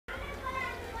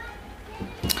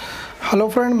Hello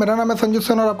friend, मेरा नाम है संजू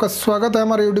सेन और आपका स्वागत है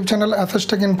हमारे YouTube channel S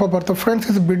take info पर। तो फ्रेंड्स,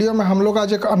 इस वीडियो में हम लोग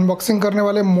आज एक अनबॉक्सिंग करने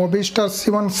वाले मोबिस्टार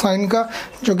C1 शाइन का,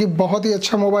 जो कि बहुत ही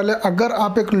अच्छा मोबाइल है। अगर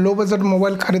आप एक लो बजट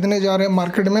मोबाइल खरीदने जा रहे हैं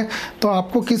मार्केट में, तो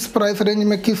आपको किस प्राइस रेंज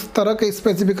में किस तरह के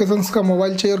स्पेसिफिकेशंस का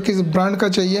मोबाइल चाहिए और किस ब्रांड का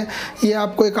चाहिए, ये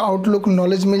आपको एक आउटलुक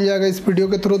नॉलेज मिल जाएगा इस वीडियो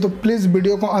के थ्रू। तो प्लीज़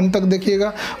वीडियो को अंत तक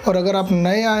देखिएगा, और अगर आप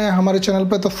नए आए हैं हमारे चैनल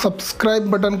पर तो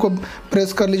सब्सक्राइब बटन को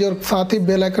प्रेस कर लीजिए और साथ ही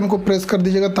बेल आइकन को प्रेस कर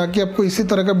दीजिएगा, ताकि आपको इसी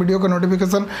तरह का वीडियो का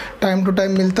नोटिफिकेशन टाइम टू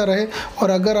टाइम मिलता रहे। और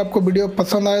अगर आपको वीडियो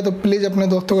पसंद आए तो प्लीज़ अपने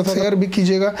दोस्तों को शेयर भी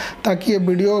कीजिएगा, ताकि ये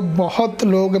वीडियो बहुत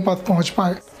लोगों के पास पहुंच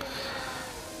पाए।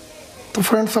 तो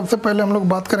फ्रेंड्स, सबसे पहले हम लोग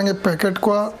बात करेंगे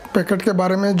पैकेट के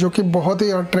बारे में, जो कि बहुत ही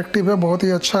अट्रैक्टिव है, बहुत ही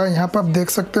अच्छा है। यहाँ पर आप देख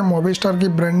सकते हैं मोबिस्टार की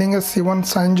ब्रांडिंग है, C1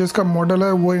 शाइन जो इसका मॉडल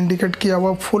है वो इंडिकेट किया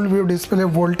हुआ, full view display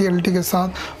VoLTE LT के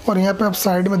साथ। और यहाँ पे आप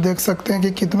साइड में देख सकते हैं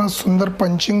कि कितना सुंदर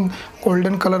पंचिंग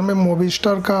गोल्डन कलर में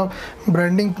मोबिस्टार का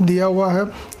ब्रांडिंग दिया हुआ है,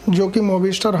 जो कि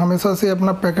मोबिस्टार हमेशा से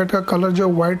अपना पैकेट का कलर जो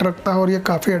वाइट रखता है, और ये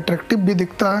काफ़ी अट्रैक्टिव भी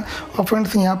दिखता है। और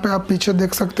फ्रेंड्स, यहाँ पे आप पीछे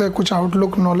देख सकते हैं कुछ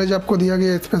आउटलुक नॉलेज आपको दिया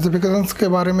गया है स्पेसिफिकेशंस के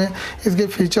बारे में, इसके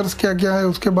फीचर्स क्या क्या है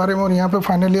उसके बारे में। और यहाँ पे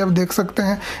फाइनली आप देख सकते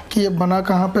हैं कि ये बना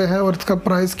कहाँ पे है और इसका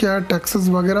प्राइस क्या है, टैक्सेस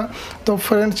वगैरह। तो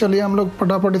फ्रेंड्स, चलिए हम लोग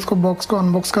फटाफट इसको बॉक्स को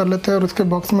अनबॉक्स कर लेते हैं और इसके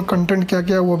बॉक्स में कंटेंट क्या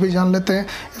क्या है वो भी जान लेते हैं।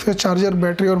 इसके चार्जर,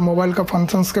 बैटरी और मोबाइल का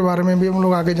फंक्शंस के बारे में भी हम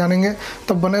लोग आगे जानेंगे,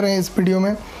 तो बने रहें इस वीडियो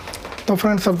में। तो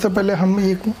फ्रेंड्स, सबसे पहले हम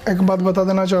एक बात बता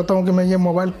देना चाहता हूँ कि मैं ये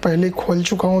मोबाइल पहले ही खोल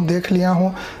चुका हूँ, देख लिया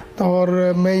हूँ,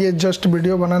 और मैं ये जस्ट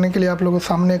वीडियो बनाने के लिए आप लोगों के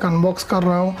सामने एक अनबॉक्स कर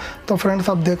रहा हूँ। तो फ्रेंड्स,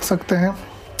 आप देख सकते हैं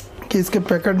कि इसके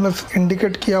पैकेट में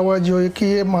इंडिकेट किया हुआ है जो कि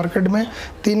ये मार्केट में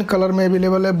 3 कलर में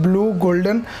अवेलेबल है, ब्लू,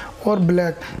 गोल्डन और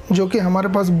ब्लैक। जो कि हमारे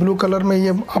पास ब्लू कलर में ये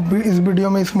अब इस वीडियो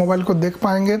में इस मोबाइल को देख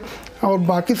पाएंगे, और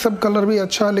बाकी सब कलर भी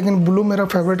अच्छा है, लेकिन ब्लू मेरा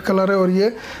फेवरेट कलर है, और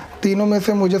ये तीनों में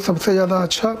से मुझे सबसे ज़्यादा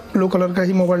अच्छा ब्लू कलर का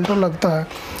ही मोबाइल तो लगता है।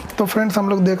 तो फ्रेंड्स, हम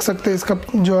लोग देख सकते हैं इसका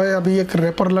जो है अभी एक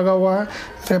रैपर लगा हुआ है।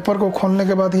 रैपर को खोलने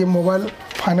के बाद ये मोबाइल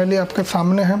फाइनली आपके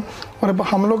सामने है, और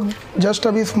हम लोग जस्ट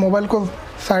अभी इस मोबाइल को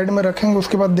साइड में रखेंगे,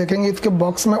 उसके बाद देखेंगे इसके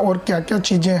बॉक्स में और क्या क्या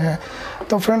चीज़ें हैं।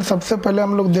 तो फ्रेंड्स, सबसे पहले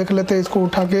हम लोग देख लेते हैं इसको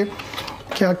उठा के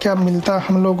क्या क्या मिलता है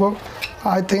हम लोगों को।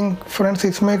 आई थिंक फ्रेंड्स,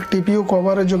 इसमें एक TPU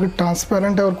कवर है जो कि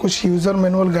ट्रांसपेरेंट है, और कुछ यूज़र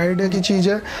मैनुअल गाइड है की चीज़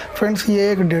है। फ्रेंड्स,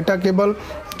 ये एक डेटा केबल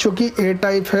जो कि A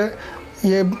टाइप है,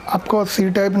 ये आपको C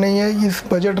टाइप नहीं है। इस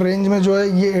बजट रेंज में जो है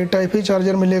ये A टाइप ही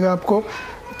चार्जर मिलेगा आपको।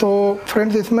 तो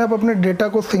फ्रेंड्स, इसमें आप अपने डेटा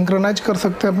को सिंक्रोनाइज कर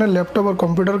सकते हैं अपने लैपटॉप और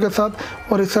कंप्यूटर के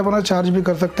साथ, और इससे अपना चार्ज भी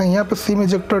कर सकते हैं। यहाँ पे सिम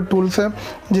इजेक्टर टूल्स है,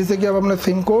 जिससे कि आप अपने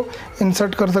सिम को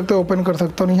इंसर्ट कर सकते हैं, ओपन कर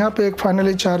सकते हैं। और यहाँ पे एक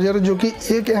फाइनली चार्जर जो कि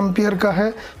 1 एम्पियर का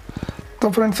है। तो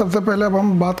फ्रेंड्स, सबसे पहले अब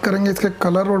हम बात करेंगे इसके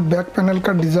कलर और बैक पैनल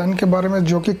का डिज़ाइन के बारे में,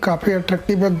 जो कि काफ़ी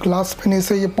अट्रैक्टिव है। ग्लास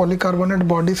फिनिश है, ये पॉलीकार्बोनेट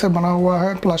बॉडी से बना हुआ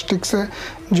है, प्लास्टिक से,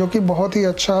 जो कि बहुत ही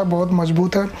अच्छा है, बहुत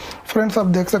मजबूत है। फ्रेंड्स, आप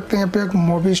देख सकते हैं यहाँ पे एक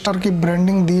मोबिस्टार की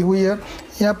ब्रांडिंग दी हुई है।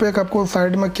 यहाँ पे एक आपको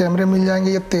साइड में कैमरे मिल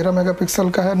जाएंगे, ये 13 मेगापिक्सल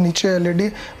का है। नीचे LED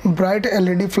ब्राइट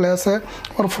LED फ्लैश है,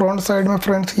 और फ्रंट साइड में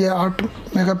फ्रेंड्स ये 8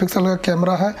 मेगापिक्सल का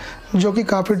कैमरा है, जो कि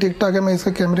काफ़ी ठीक ठाक है। मैं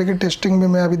इसके कैमरे की टेस्टिंग भी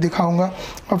मैं अभी दिखाऊंगा।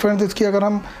 और फ्रेंड्स, इसकी अगर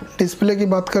हम डिस्प्ले की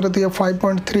बात करें तो ये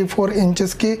 5.34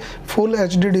 इंचेस की फुल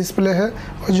HD डिस्प्ले है,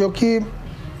 जो कि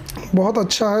बहुत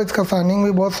अच्छा है। इसका शाइनिंग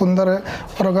भी बहुत सुंदर है।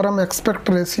 और अगर हम एक्सपेक्ट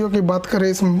रेशियो की बात करें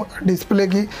इस डिस्प्ले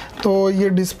की, तो ये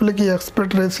डिस्प्ले की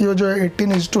एक्सपेक्ट रेशियो जो है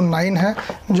 18:9 है,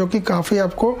 जो कि काफ़ी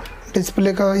आपको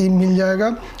डिस्प्ले का ही मिल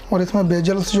जाएगा। और इसमें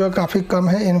बेजल्स जो है काफ़ी कम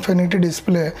है, इन्फिनिटी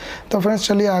डिस्प्ले है। तो फ्रेंड्स,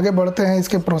 चलिए आगे बढ़ते हैं।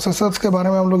 इसके प्रोसेसर्स के बारे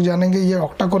में हम लोग जानेंगे। ये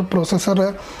ऑक्टा कोर प्रोसेसर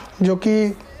है, जो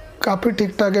कि काफ़ी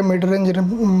ठीक ठाक है। मिड रेंज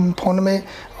फ़ोन में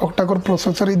ऑक्टा कोर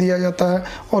प्रोसेसर ही दिया जाता है,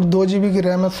 और 2 GB की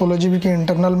रैम है, 16 GB की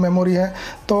इंटरनल मेमोरी है।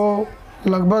 तो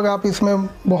लगभग आप इसमें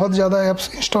बहुत ज़्यादा ऐप्स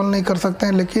इंस्टॉल नहीं कर सकते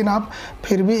हैं, लेकिन आप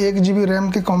फिर भी 1 GB रैम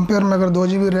के कंपेयर में अगर 2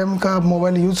 GB रैम का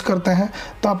मोबाइल यूज़ करते हैं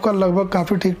तो आपका लगभग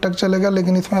काफ़ी ठीक ठाक चलेगा।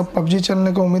 लेकिन इसमें आप PUBG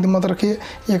चलने को उम्मीद मत रखिए,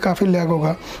 ये काफ़ी लैग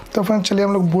होगा। तो फ्रेंड्स, चलिए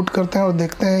हम लोग बूट करते हैं और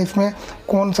देखते हैं इसमें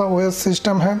कौन सा OS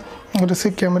सिस्टम है, और इसकी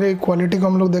कैमरे की क्वालिटी को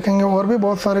हम लोग देखेंगे, और भी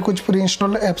बहुत सारे कुछ प्री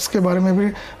इंस्टॉल्ड ऐप्स के बारे में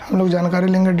भी हम लोग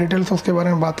जानकारी लेंगे, डिटेल्स उसके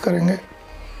बारे में बात करेंगे।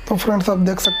 तो फ्रेंड्स, आप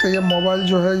देख सकते हैं ये मोबाइल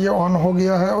जो है ये ऑन हो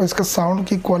गया है। और इसके साउंड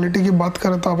की क्वालिटी की बात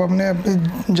करें तो आप अपने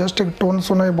अभी जस्ट एक टोन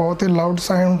सुना है, बहुत ही लाउड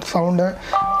साउंड है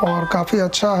और काफ़ी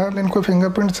अच्छा है। लेकिन कोई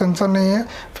फिंगरप्रिंट सेंसर नहीं है,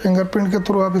 फिंगरप्रिंट के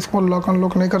थ्रू आप इसको लॉक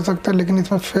अनलॉक नहीं कर सकते, लेकिन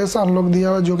इसमें फेस अनलॉक दिया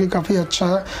हुआ है, जो कि काफ़ी अच्छा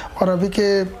है और अभी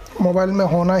के मोबाइल में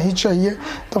होना ही चाहिए।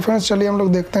 तो फ्रेंड्स, चलिए हम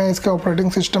लोग देखते हैं इसके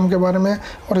ऑपरेटिंग सिस्टम के बारे में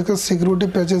और इसके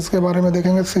सिक्योरिटी पैचेस के बारे में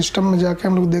देखेंगे। सिस्टम में जाके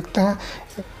हम लोग देखते हैं।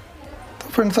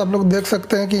 फ्रेंड्स आप लोग देख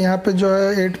सकते हैं कि यहाँ पे जो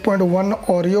है 8.1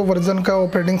 ओरियो वर्जन का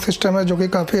ऑपरेटिंग सिस्टम है, जो कि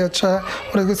काफ़ी अच्छा है।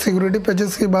 और इसकी सिक्योरिटी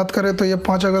पैचेस की बात करें तो ये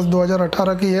 5 अगस्त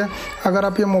 2018 की है। अगर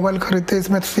आप ये मोबाइल ख़रीदते हैं,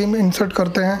 इसमें सिम इंसर्ट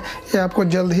करते हैं, ये आपको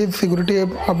जल्द ही सिक्योरिटी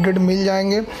अपडेट मिल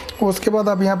जाएंगे। उसके बाद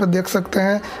आप यहाँ पर देख सकते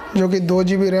हैं जो कि 2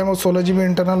 GB रैम और 16 GB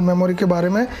इंटरनल मेमोरी के बारे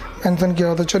में मेंशन किया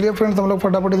होता है। चलिए फ्रेंड्स हम लोग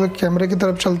फटाफट इस कैमरे की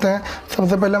तरफ चलते हैं।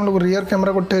 सबसे पहले हम लोग रियर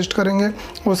कैमरा को टेस्ट करेंगे,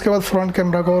 उसके बाद फ्रंट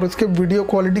कैमरा को, और इसके वीडियो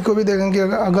क्वालिटी को भी देखेंगे।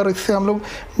 अगर इससे हम लोग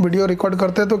वीडियो रिकॉर्ड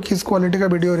करते हैं तो किस क्वालिटी का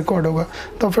वीडियो रिकॉर्ड होगा।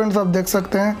 तो फ्रेंड्स आप देख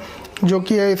सकते हैं जो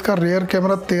कि है इसका रियर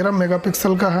कैमरा 13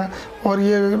 मेगापिक्सल का है, और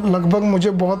ये लगभग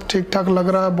मुझे बहुत ठीक ठाक लग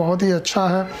रहा है, बहुत ही अच्छा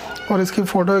है। और इसकी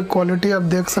फ़ोटो क्वालिटी आप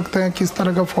देख सकते हैं किस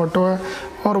तरह का फ़ोटो है।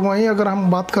 और वहीं अगर हम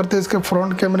बात करते हैं इसके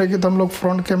फ्रंट कैमरे की, तो हम लोग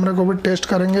फ्रंट कैमरे को भी टेस्ट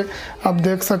करेंगे। आप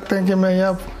देख सकते हैं कि मैं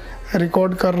यहाँ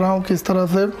रिकॉर्ड कर रहा हूँ किस तरह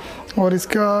से, और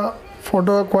इसका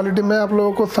फ़ोटो क्वालिटी मैं आप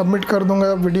लोगों को सबमिट कर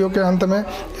दूंगा वीडियो के अंत में,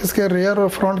 इसके रियर और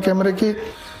फ्रंट कैमरे की।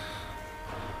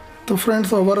 तो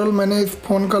फ्रेंड्स ओवरऑल मैंने इस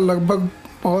फ़ोन का लगभग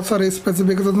बहुत सारे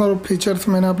स्पेसिफिकेशन और फीचर्स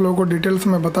मैंने आप लोगों को डिटेल्स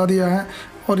में बता दिया है।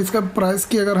 और इसका प्राइस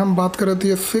की अगर हम बात करें तो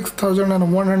ये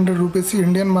 6100 रुपीज़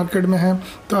इंडियन मार्केट में है।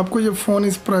 तो आपको ये फ़ोन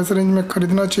इस प्राइस रेंज में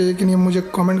ख़रीदना चाहिए कि नहीं, मुझे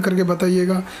कमेंट करके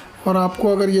बताइएगा। और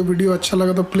आपको अगर ये वीडियो अच्छा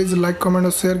लगा तो प्लीज़ लाइक, कमेंट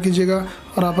और शेयर कीजिएगा।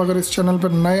 और आप अगर इस चैनल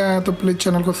पर नए आए हैं तो प्लीज़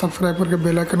चैनल को सब्सक्राइब करके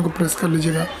बेल आइकन को प्रेस कर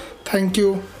लीजिएगा। थैंक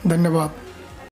यू, धन्यवाद।